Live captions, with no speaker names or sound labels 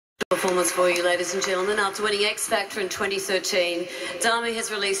performance for you, ladies and gentlemen. After winning X Factor in 2013, Dami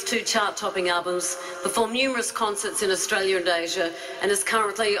has released 2 chart-topping albums, performed numerous concerts in Australia and Asia, and is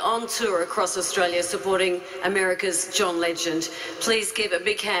currently on tour across Australia supporting America's John Legend. Please give a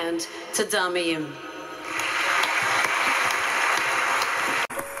big hand to Dami Im.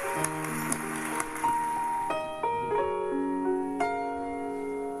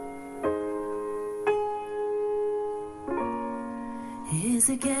 Is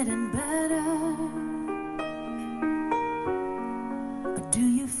it getting better? Or do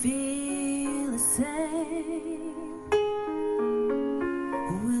you feel the same?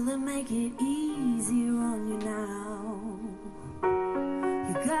 Will it make it easier on you now?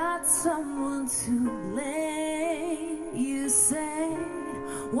 You got someone to blame. You say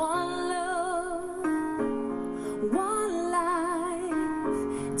one love, one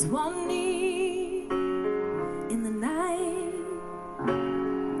life, it's one need in the night.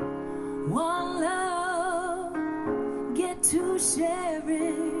 One love, get to share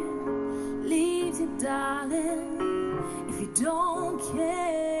it. Leaves you, darling, if you don't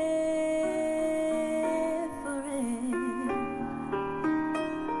care for it.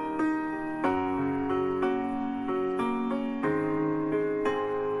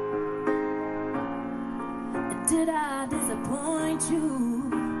 Did I disappoint you?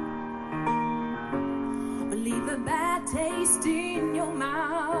 Or leave a bad taste in your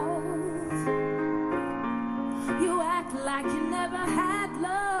mouth? You act like you never had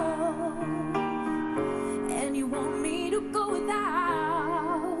love, and you want me to go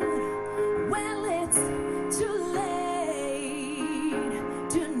without. Well, it's too late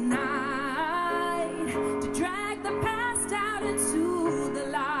tonight to drag the past out into the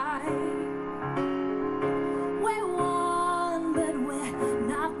light. We're one, but we're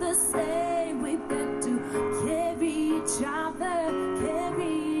not the same. We've got to carry each other,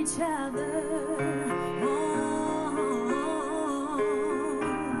 carry each other.